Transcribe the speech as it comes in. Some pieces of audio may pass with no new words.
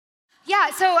Yeah,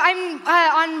 so I'm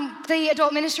on the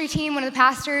adult ministry team, one of the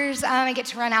pastors. I get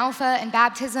to run Alpha and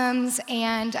baptisms,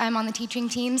 and I'm on the teaching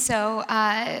team, so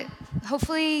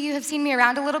hopefully you have seen me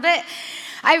around a little bit.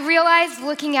 I realized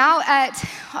looking out at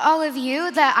all of you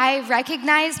that I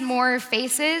recognize more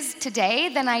faces today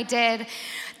than I did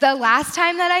the last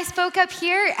time that I spoke up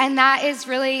here, and that is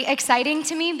really exciting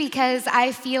to me because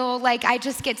I feel like I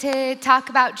just get to talk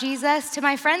about Jesus to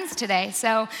my friends today,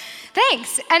 so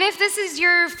thanks. And if this is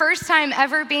your first time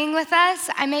ever being with us,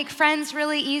 I make friends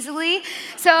really easily,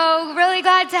 so really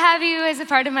glad to have you as a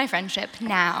part of my friendship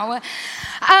now.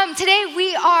 Today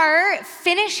we are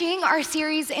finishing our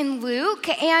series in Luke,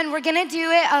 and we're gonna do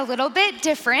it a little bit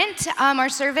different. Our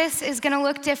service is gonna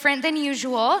look different than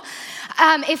usual.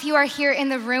 If you are here in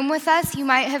the room with us, you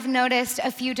might have noticed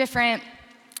a few different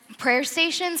prayer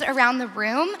stations around the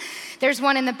room. There's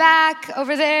one in the back,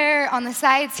 over there, on the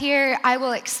sides here. I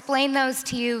will explain those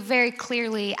to you very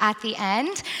clearly at the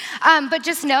end. But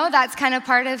just know that's kind of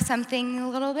part of something a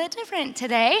little bit different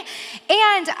today.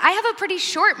 And I have a pretty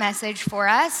short message for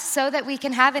us so that we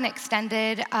can have an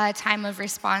extended time of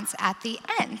response at the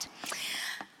end.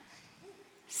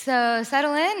 So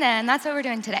settle in, and that's what we're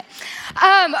doing today.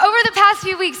 Over the past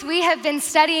few weeks, we have been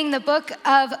studying the book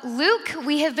of Luke.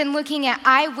 We have been looking at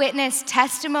eyewitness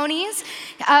testimonies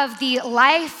of the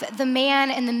life, the man,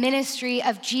 and the ministry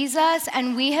of Jesus,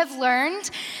 and we have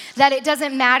learned that it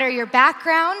doesn't matter your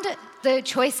background, the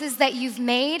choices that you've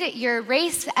made, your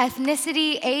race,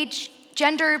 ethnicity, age,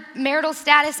 gender, marital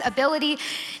status, ability.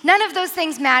 None of those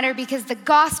things matter because the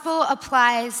gospel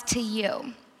applies to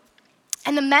you.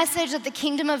 And the message that the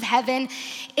kingdom of heaven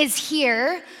is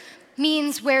here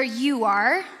means where you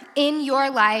are in your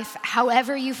life,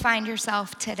 however you find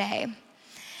yourself today.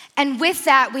 And with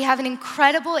that, we have an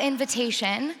incredible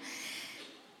invitation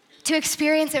to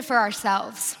experience it for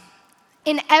ourselves.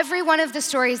 In every one of the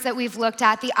stories that we've looked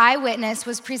at, the eyewitness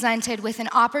was presented with an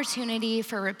opportunity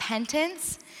for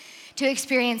repentance, to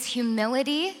experience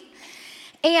humility,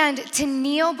 and to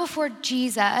kneel before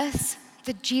Jesus,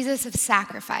 the Jesus of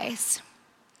sacrifice.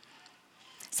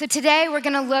 So today we're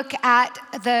going to look at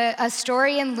a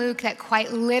story in Luke that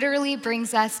quite literally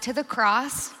brings us to the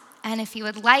cross. And if you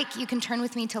would like, you can turn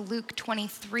with me to Luke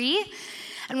 23,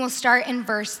 and we'll start in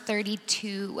verse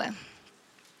 32.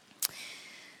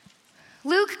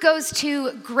 Luke goes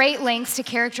to great lengths to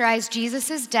characterize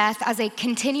Jesus' death as a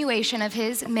continuation of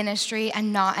his ministry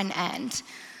and not an end.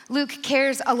 Luke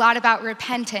cares a lot about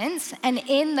repentance, and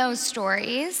in those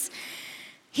stories,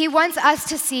 he wants us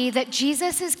to see that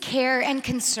Jesus' care and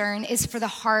concern is for the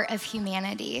heart of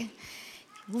humanity.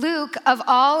 Luke, of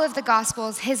all of the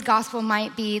Gospels, his gospel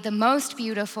might be the most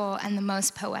beautiful and the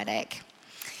most poetic.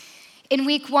 In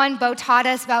week 1, Bo taught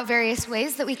us about various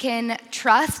ways that we can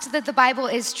trust that the Bible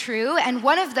is true, and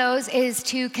one of those is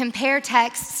to compare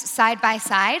texts side by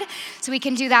side. So we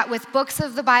can do that with books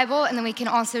of the Bible, and then we can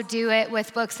also do it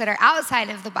with books that are outside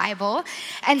of the Bible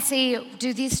and see,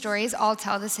 do these stories all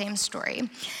tell the same story?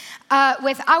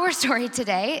 With our story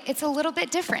today, it's a little bit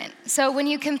different. So when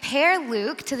you compare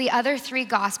Luke to the other 3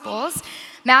 Gospels,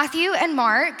 Matthew and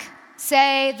Mark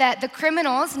say that the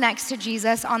criminals next to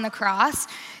Jesus on the cross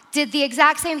did the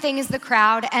exact same thing as the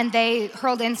crowd, and they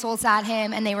hurled insults at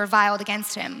him, and they reviled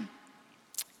against him.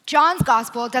 John's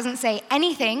gospel doesn't say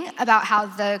anything about how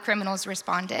the criminals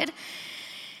responded,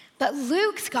 but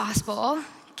Luke's gospel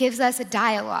gives us a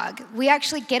dialogue. We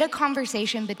actually get a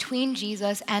conversation between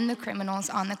Jesus and the criminals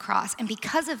on the cross, and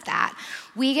because of that,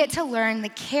 we get to learn the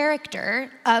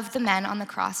character of the men on the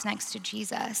cross next to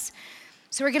Jesus.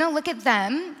 So we're gonna look at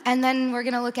them, and then we're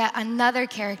gonna look at another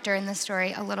character in the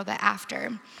story a little bit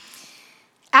after.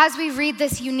 As we read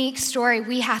this unique story,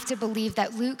 we have to believe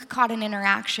that Luke caught an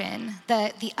interaction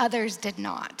that the others did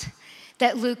not,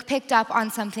 that Luke picked up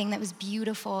on something that was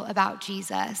beautiful about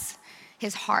Jesus,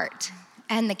 his heart,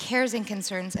 and the cares and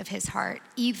concerns of his heart,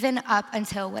 even up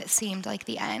until what seemed like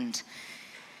the end.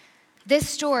 This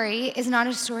story is not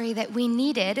a story that we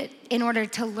needed in order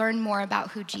to learn more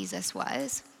about who Jesus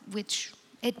was, which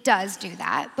it does do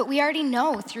that, but we already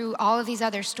know through all of these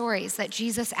other stories that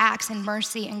Jesus acts in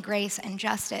mercy and grace and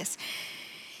justice.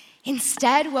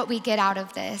 Instead, what we get out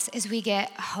of this is we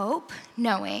get hope,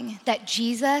 knowing that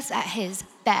Jesus at his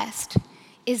best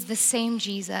is the same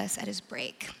Jesus at his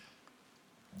break.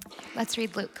 Let's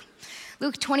read Luke.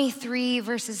 Luke 23,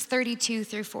 verses 32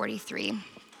 through 43.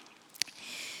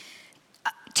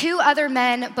 2 other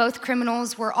men, both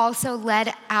criminals, were also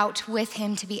led out with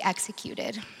him to be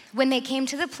executed. When they came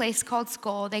to the place called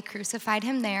Skull, they crucified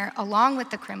him there along with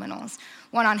the criminals,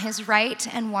 one on his right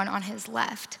and one on his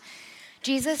left.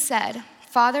 Jesus said,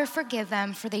 "Father, forgive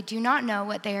them, for they do not know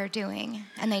what they are doing."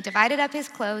 And they divided up his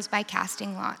clothes by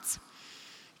casting lots.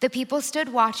 The people stood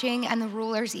watching, and the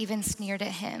rulers even sneered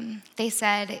at him. They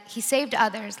said, "He saved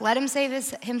others. Let him save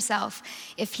himself,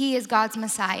 if he is God's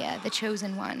Messiah, the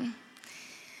chosen one."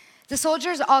 The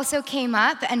soldiers also came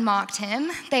up and mocked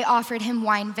him. They offered him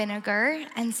wine vinegar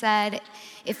and said,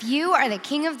 "If you are the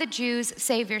king of the Jews,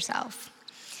 save yourself."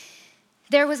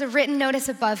 There was a written notice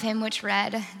above him which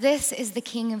read, "This is the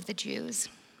King of the Jews."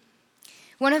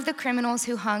 One of the criminals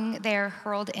who hung there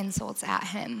hurled insults at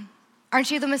him.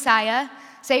 "Aren't you the Messiah?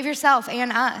 Save yourself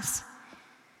and us."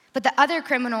 But the other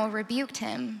criminal rebuked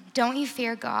him. "Don't you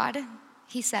fear God?"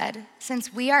 he said,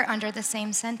 "since we are under the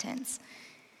same sentence.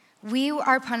 We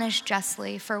are punished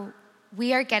justly, for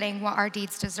we are getting what our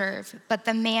deeds deserve. But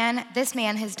this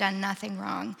man has done nothing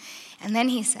wrong." And then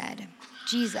he said,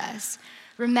 "Jesus,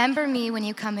 remember me when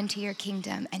you come into your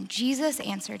kingdom." And Jesus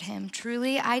answered him,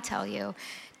 "Truly I tell you,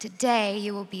 today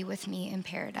you will be with me in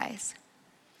paradise."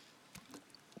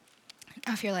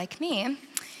 Now, if you're like me,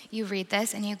 you read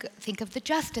this and you think of the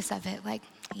justice of it. Like,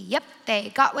 yep, they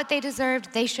got what they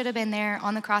deserved. They should have been there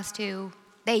on the cross too.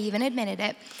 They even admitted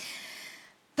it.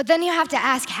 But then you have to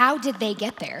ask, how did they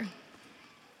get there?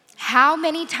 How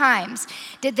many times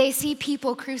did they see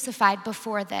people crucified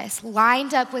before this,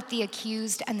 lined up with the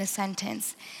accused and the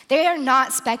sentence? They are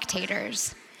not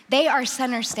spectators. They are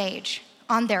center stage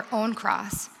on their own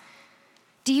cross.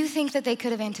 Do you think that they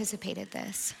could have anticipated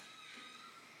this?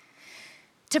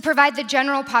 To provide the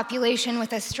general population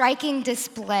with a striking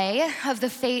display of the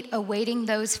fate awaiting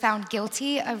those found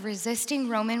guilty of resisting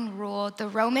Roman rule, the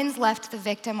Romans left the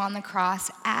victim on the cross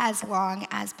as long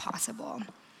as possible.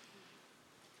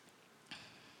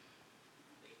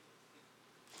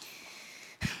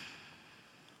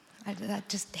 That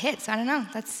just hits, I don't know,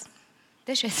 that's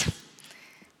vicious.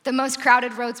 The most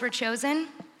crowded roads were chosen,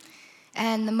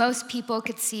 and the most people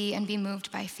could see and be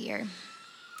moved by fear.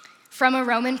 From a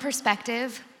Roman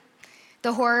perspective,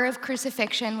 the horror of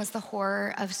crucifixion was the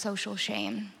horror of social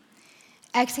shame.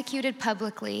 Executed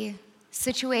publicly,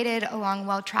 situated along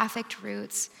well-trafficked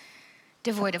routes,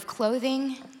 devoid of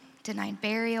clothing, denied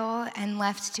burial, and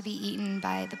left to be eaten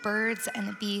by the birds and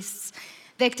the beasts,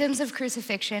 victims of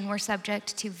crucifixion were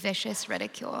subject to vicious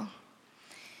ridicule.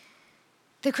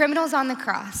 The criminals on the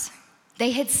cross,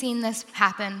 they had seen this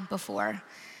happen before,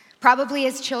 probably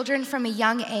as children from a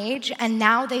young age, and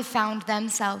now they found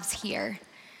themselves here.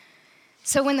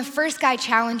 So when the first guy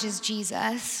challenges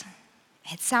Jesus,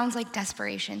 it sounds like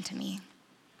desperation to me.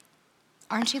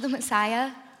 "Aren't you the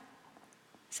Messiah?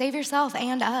 Save yourself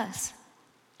and us."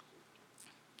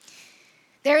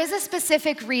 There is a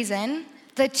specific reason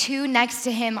the two next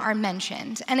to him are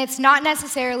mentioned, and it's not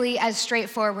necessarily as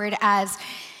straightforward as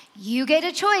you get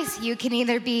a choice. You can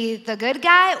either be the good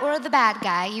guy or the bad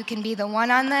guy. You can be the one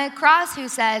on the cross who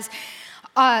says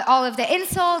all of the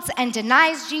insults and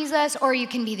denies Jesus, or you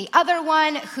can be the other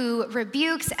one who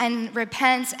rebukes and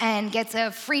repents and gets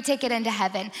a free ticket into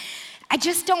heaven. I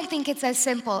just don't think it's as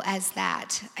simple as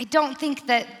that. I don't think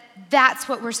that that's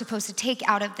what we're supposed to take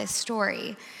out of this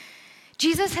story.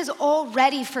 Jesus has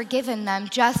already forgiven them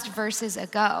just verses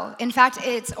ago. In fact,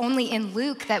 it's only in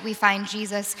Luke that we find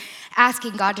Jesus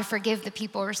asking God to forgive the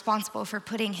people responsible for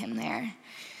putting him there.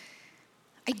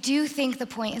 I do think the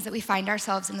point is that we find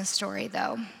ourselves in the story,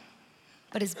 though,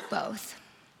 but as both.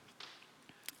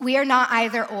 We are not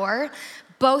either or.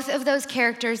 Both of those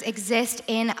characters exist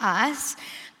in us,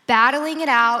 battling it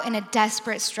out in a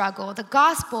desperate struggle. The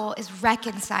gospel is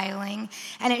reconciling,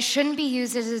 and it shouldn't be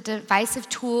used as a divisive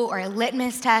tool or a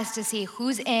litmus test to see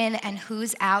who's in and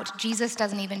who's out. Jesus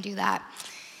doesn't even do that.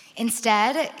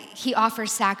 Instead, he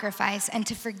offers sacrifice, and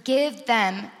to forgive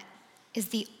them is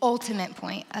the ultimate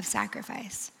point of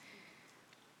sacrifice.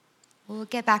 We'll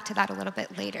get back to that a little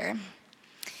bit later.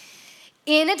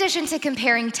 In addition to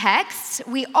comparing texts,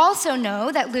 we also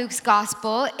know that Luke's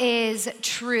gospel is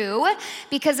true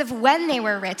because of when they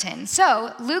were written.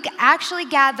 So Luke actually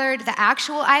gathered the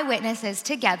actual eyewitnesses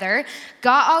together,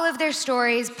 got all of their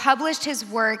stories, published his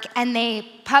work, and they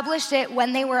published it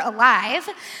when they were alive,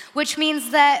 which means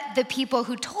that the people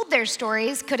who told their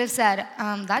stories could have said,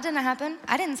 that didn't happen,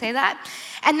 I didn't say that,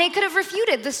 and they could have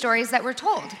refuted the stories that were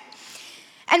told.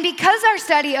 And because our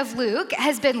study of Luke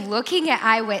has been looking at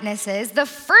eyewitnesses, the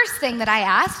first thing that I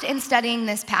asked in studying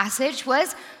this passage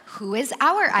was, who is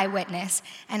our eyewitness?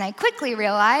 And I quickly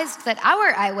realized that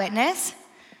our eyewitnesses,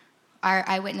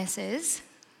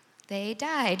 they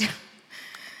died.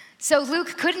 So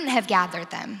Luke couldn't have gathered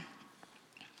them.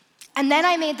 And then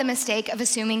I made the mistake of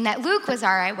assuming that Luke was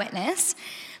our eyewitness,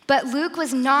 but Luke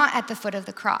was not at the foot of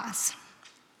the cross.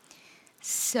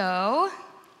 So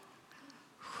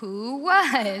who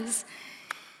was.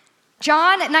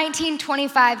 John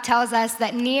 19:25 tells us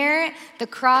that near the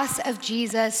cross of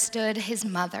Jesus stood his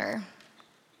mother.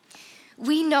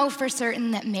 We know for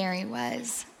certain that Mary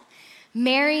was.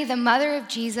 Mary, the mother of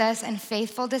Jesus and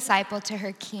faithful disciple to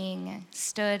her king,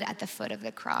 stood at the foot of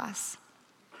the cross.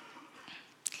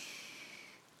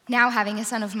 Now, having a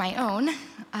son of my own,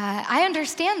 I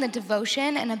understand the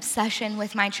devotion and obsession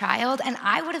with my child, and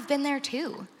I would have been there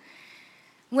too.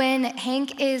 When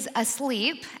Hank is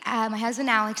asleep, my husband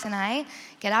Alex and I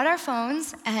get out our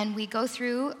phones and we go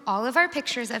through all of our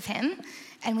pictures of him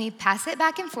and we pass it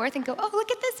back and forth and go, oh, look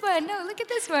at this one, no, look at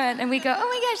this one. And we go, oh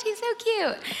my gosh, he's so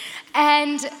cute.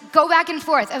 And go back and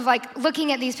forth of like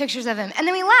looking at these pictures of him. And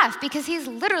then we laugh because he's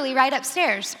literally right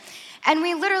upstairs. And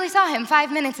we literally saw him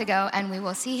 5 minutes ago and we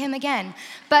will see him again.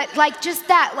 But like just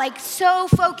that, like so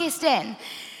focused in.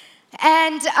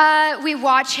 And we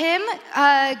watch him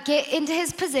get into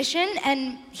his position,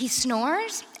 and he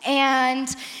snores,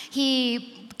 and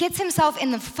he gets himself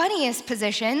in the funniest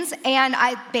positions, and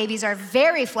babies are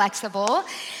very flexible.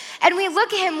 And we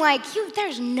look at him like,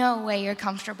 there's no way you're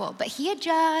comfortable. But he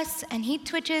adjusts, and he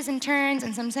twitches and turns,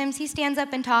 and sometimes he stands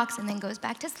up and talks and then goes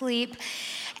back to sleep.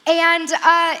 And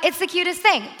it's the cutest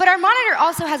thing. But our monitor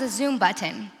also has a zoom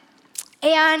button.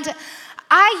 And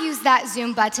I use that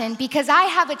zoom button because I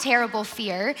have a terrible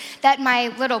fear that my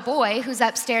little boy, who's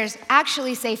upstairs,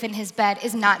 actually safe in his bed,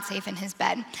 is not safe in his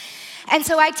bed. And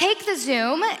so I take the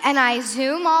zoom and I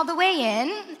zoom all the way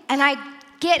in and I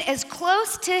get as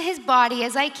close to his body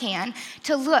as I can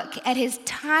to look at his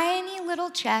tiny little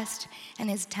chest and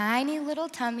his tiny little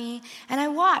tummy, and I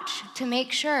watch to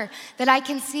make sure that I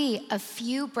can see a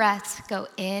few breaths go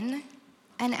in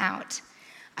and out.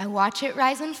 I watch it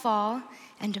rise and fall,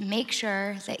 and to make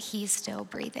sure that he's still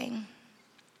breathing.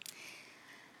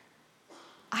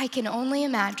 I can only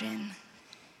imagine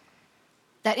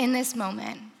that in this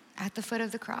moment, at the foot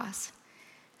of the cross,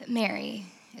 that Mary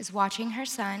is watching her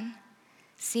son,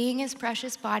 seeing his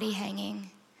precious body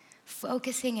hanging,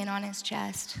 focusing in on his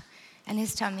chest and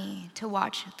his tummy to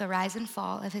watch the rise and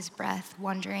fall of his breath,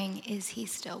 wondering, is he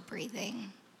still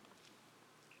breathing?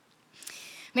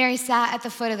 Mary sat at the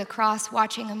foot of the cross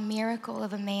watching a miracle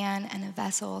of a man and a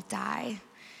vessel die.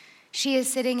 She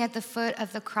is sitting at the foot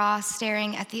of the cross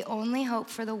staring at the only hope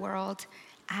for the world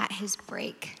at his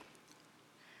break.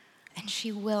 And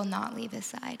she will not leave his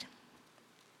side.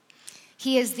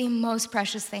 He is the most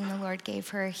precious thing the Lord gave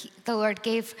her. The Lord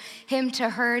gave him to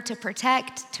her to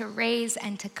protect, to raise,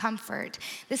 and to comfort.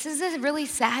 This is a really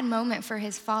sad moment for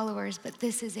his followers, but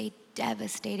this is a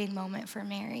devastating moment for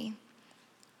Mary.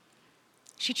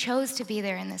 She chose to be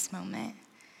there in this moment.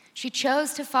 She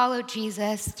chose to follow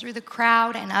Jesus through the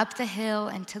crowd and up the hill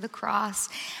and to the cross.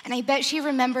 And I bet she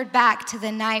remembered back to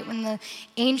the night when the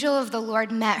angel of the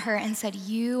Lord met her and said,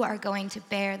 you are going to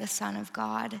bear the Son of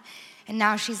God. And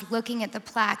now she's looking at the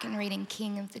plaque and reading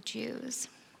King of the Jews.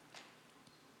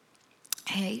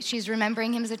 Hey, she's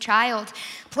remembering him as a child,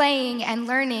 playing and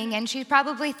learning, and she's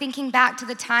probably thinking back to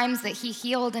the times that he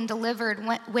healed and delivered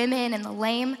women and the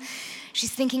lame.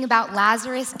 She's thinking about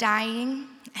Lazarus dying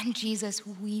and Jesus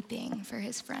weeping for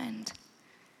his friend.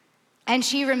 And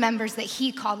she remembers that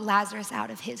he called Lazarus out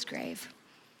of his grave.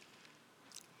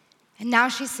 And now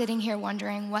she's sitting here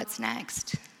wondering what's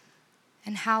next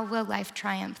and how will life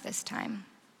triumph this time.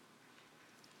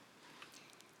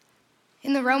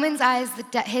 In the Romans' eyes,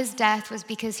 his death was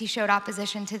because he showed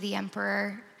opposition to the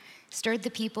emperor, stirred the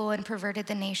people, and perverted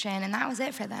the nation, and that was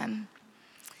it for them.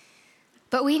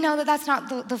 But we know that that's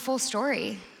not the full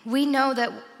story. We know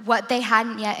that what they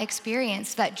hadn't yet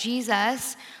experienced, that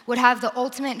Jesus would have the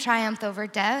ultimate triumph over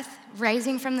death,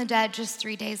 rising from the dead just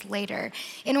 3 days later.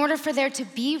 In order for there to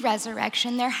be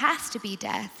resurrection, there has to be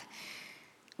death,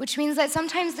 which means that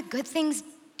sometimes the good things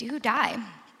do die.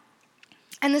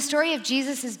 And the story of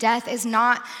Jesus' death is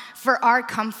not for our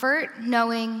comfort,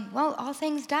 knowing, well, all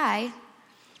things die.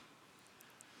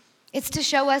 It's to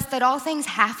show us that all things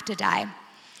have to die,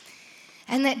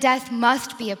 and that death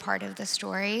must be a part of the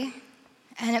story,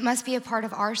 and it must be a part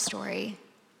of our story.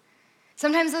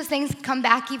 Sometimes those things come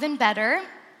back even better,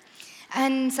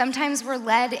 and sometimes we're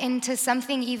led into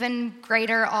something even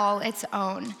greater all its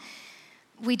own.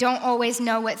 We don't always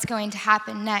know what's going to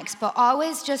happen next, but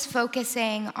always just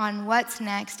focusing on what's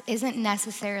next isn't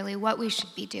necessarily what we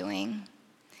should be doing.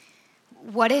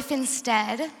 What if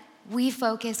instead we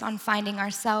focus on finding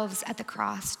ourselves at the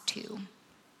cross too?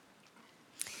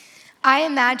 I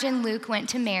imagine Luke went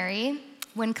to Mary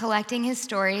when collecting his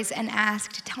stories and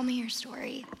asked, tell me your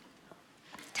story.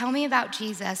 Tell me about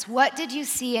Jesus. What did you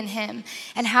see in him,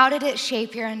 and how did it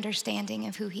shape your understanding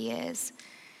of who he is?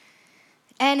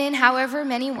 And in however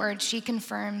many words, she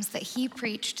confirms that he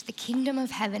preached the kingdom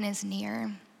of heaven is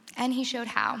near, and he showed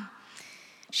how.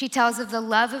 She tells of the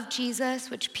love of Jesus,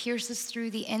 which pierces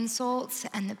through the insults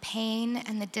and the pain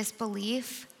and the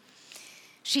disbelief.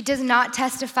 She does not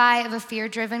testify of a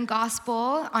fear-driven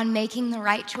gospel on making the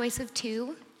right choice of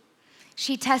two.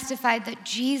 She testified that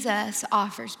Jesus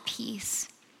offers peace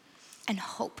and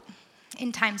hope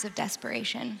in times of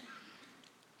desperation.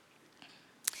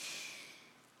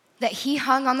 That he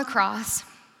hung on the cross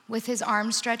with his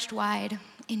arms stretched wide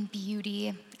in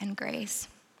beauty and grace.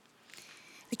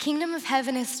 The kingdom of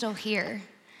heaven is still here.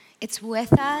 It's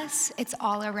with us, it's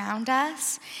all around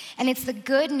us, and it's the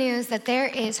good news that there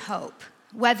is hope.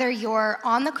 Whether you're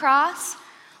on the cross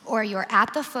or you're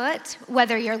at the foot,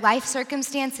 whether your life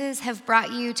circumstances have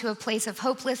brought you to a place of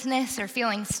hopelessness or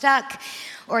feeling stuck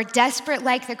or desperate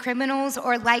like the criminals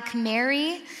or like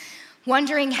Mary,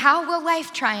 wondering how will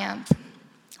life triumph?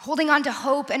 Holding on to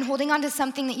hope and holding on to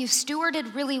something that you've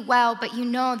stewarded really well, but you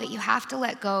know that you have to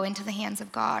let go into the hands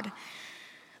of God.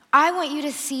 I want you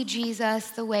to see Jesus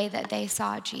the way that they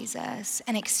saw Jesus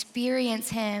and experience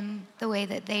him the way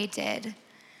that they did.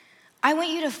 I want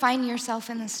you to find yourself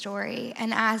in the story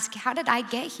and ask, how did I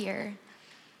get here?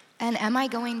 And am I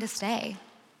going to stay?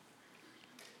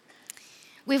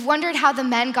 We've wondered how the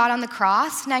men got on the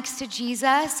cross next to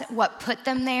Jesus, what put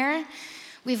them there.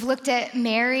 We've looked at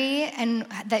Mary and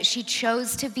that she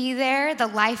chose to be there, the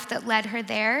life that led her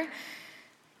there.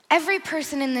 Every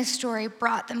person in this story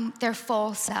brought them their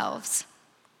full selves.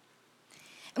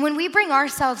 And when we bring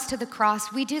ourselves to the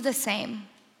cross, we do the same.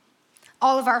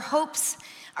 All of our hopes,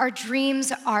 our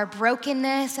dreams, our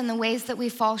brokenness, and the ways that we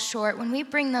fall short, when we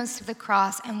bring those to the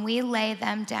cross and we lay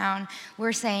them down,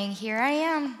 we're saying, here I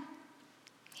am.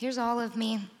 Here's all of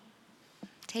me.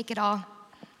 Take it all.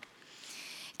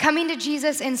 Coming to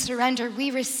Jesus in surrender, we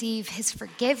receive his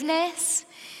forgiveness,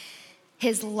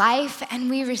 his life, and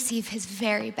we receive his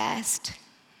very best.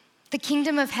 The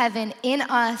kingdom of heaven in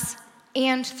us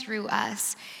and through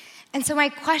us. And so my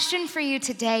question for you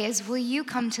today is, will you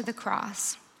come to the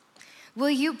cross?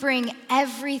 Will you bring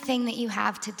everything that you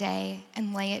have today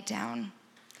and lay it down?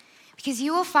 Because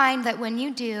you will find that when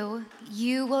you do,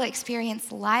 you will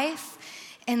experience life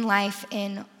and life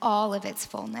in all of its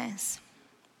fullness.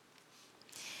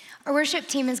 Our worship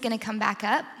team is going to come back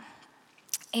up,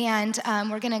 and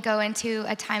we're going to go into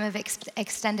a time of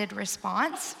extended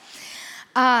response.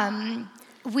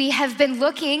 We have been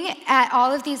looking at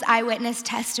all of these eyewitness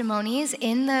testimonies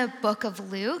in the book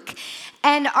of Luke,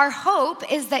 and our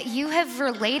hope is that you have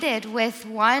related with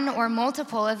one or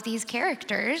multiple of these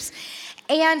characters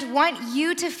and want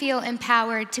you to feel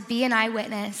empowered to be an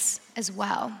eyewitness as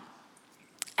well.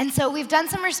 And so we've done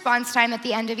some response time at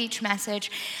the end of each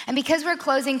message. And because we're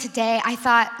closing today, I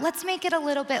thought, let's make it a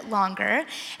little bit longer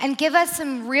and give us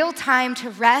some real time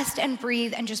to rest and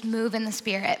breathe and just move in the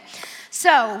Spirit.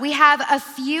 So we have a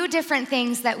few different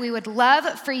things that we would love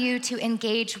for you to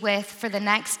engage with for the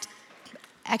next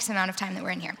X amount of time that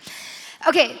we're in here.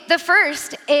 Okay, the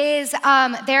first is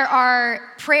there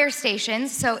are prayer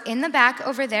stations. So in the back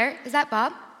over there, is that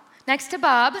Bob? Next to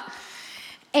Bob.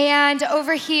 And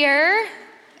over here,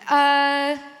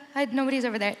 nobody's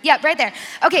over there. Yeah, right there.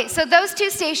 Okay, so those two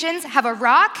stations have a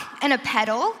rock and a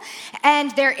pedal,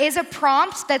 and there is a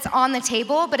prompt that's on the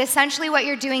table, but essentially what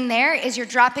you're doing there is you're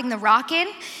dropping the rock in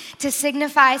to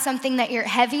signify something that you're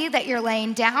heavy, that you're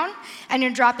laying down, and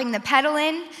you're dropping the pedal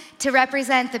in to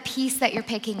represent the piece that you're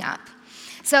picking up.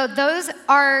 So those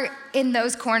are in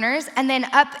those corners. And then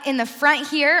up in the front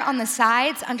here on the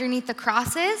sides, underneath the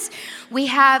crosses, we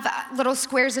have little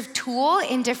squares of tulle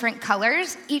in different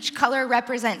colors. Each color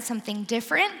represents something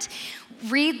different.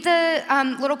 Read the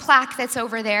little plaque that's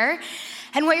over there.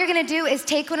 And what you're gonna do is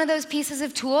take one of those pieces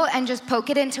of tulle and just poke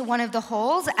it into one of the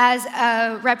holes as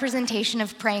a representation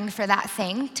of praying for that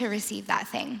thing, to receive that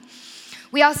thing.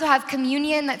 We also have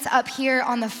communion that's up here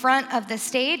on the front of the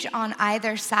stage on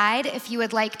either side if you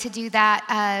would like to do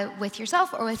that with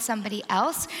yourself or with somebody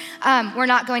else. We're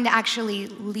not going to actually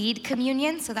lead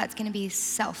communion, so that's going to be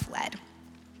self-led.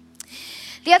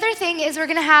 The other thing is we're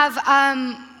going to have,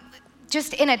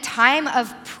 just in a time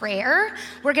of prayer,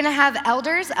 we're going to have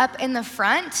elders up in the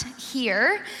front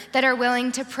here that are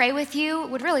willing to pray with you,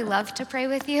 would really love to pray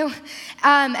with you,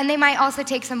 and they might also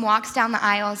take some walks down the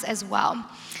aisles as well.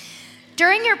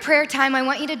 During your prayer time, I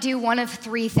want you to do one of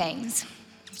three things.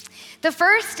 The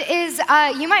first is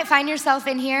you might find yourself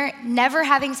in here never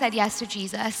having said yes to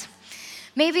Jesus.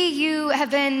 Maybe you have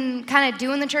been kind of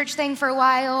doing the church thing for a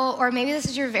while, or maybe this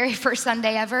is your very first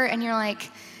Sunday ever, and you're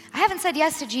like, I haven't said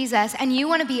yes to Jesus, and you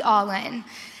want to be all in.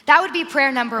 That would be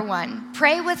prayer number one.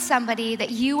 Pray with somebody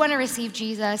that you want to receive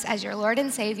Jesus as your Lord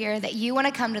and Savior, that you want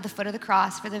to come to the foot of the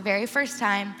cross for the very first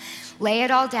time, lay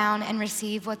it all down, and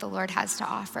receive what the Lord has to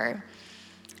offer.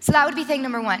 So that would be thing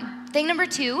number one. Thing number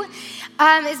two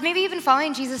is maybe you've been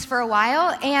following Jesus for a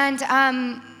while,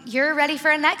 and you're ready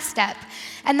for a next step.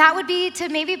 And that would be to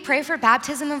maybe pray for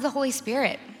baptism of the Holy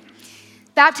Spirit.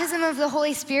 Baptism of the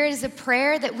Holy Spirit is a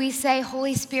prayer that we say,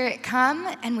 Holy Spirit, come,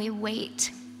 and we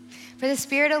wait for the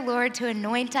Spirit of the Lord to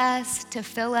anoint us, to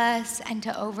fill us, and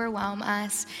to overwhelm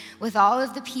us with all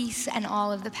of the peace and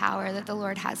all of the power that the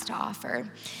Lord has to offer.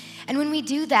 And when we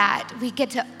do that, we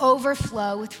get to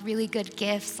overflow with really good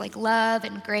gifts like love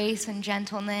and grace and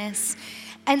gentleness,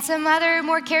 and some other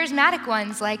more charismatic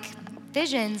ones like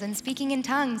visions and speaking in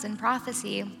tongues and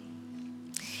prophecy.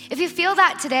 If you feel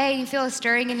that today, you feel a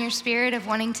stirring in your spirit of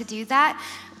wanting to do that,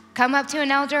 come up to an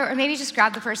elder or maybe just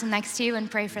grab the person next to you and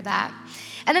pray for that.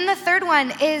 And then the third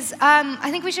one is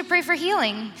I think we should pray for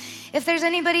healing. If there's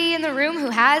anybody in the room who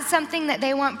has something that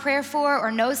they want prayer for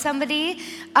or knows somebody,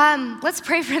 let's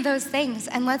pray for those things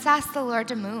and let's ask the Lord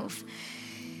to move.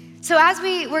 So as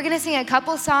we're gonna sing a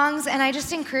couple songs, and I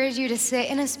just encourage you to sit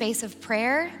in a space of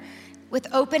prayer with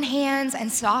open hands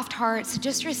and soft hearts to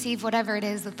just receive whatever it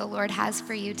is that the Lord has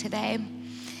for you today.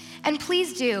 And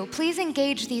please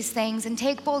engage these things and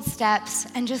take bold steps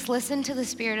and just listen to the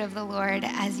Spirit of the Lord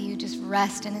as you just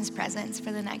rest in his presence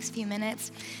for the next few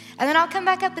minutes. And then I'll come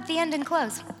back up at the end and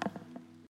close.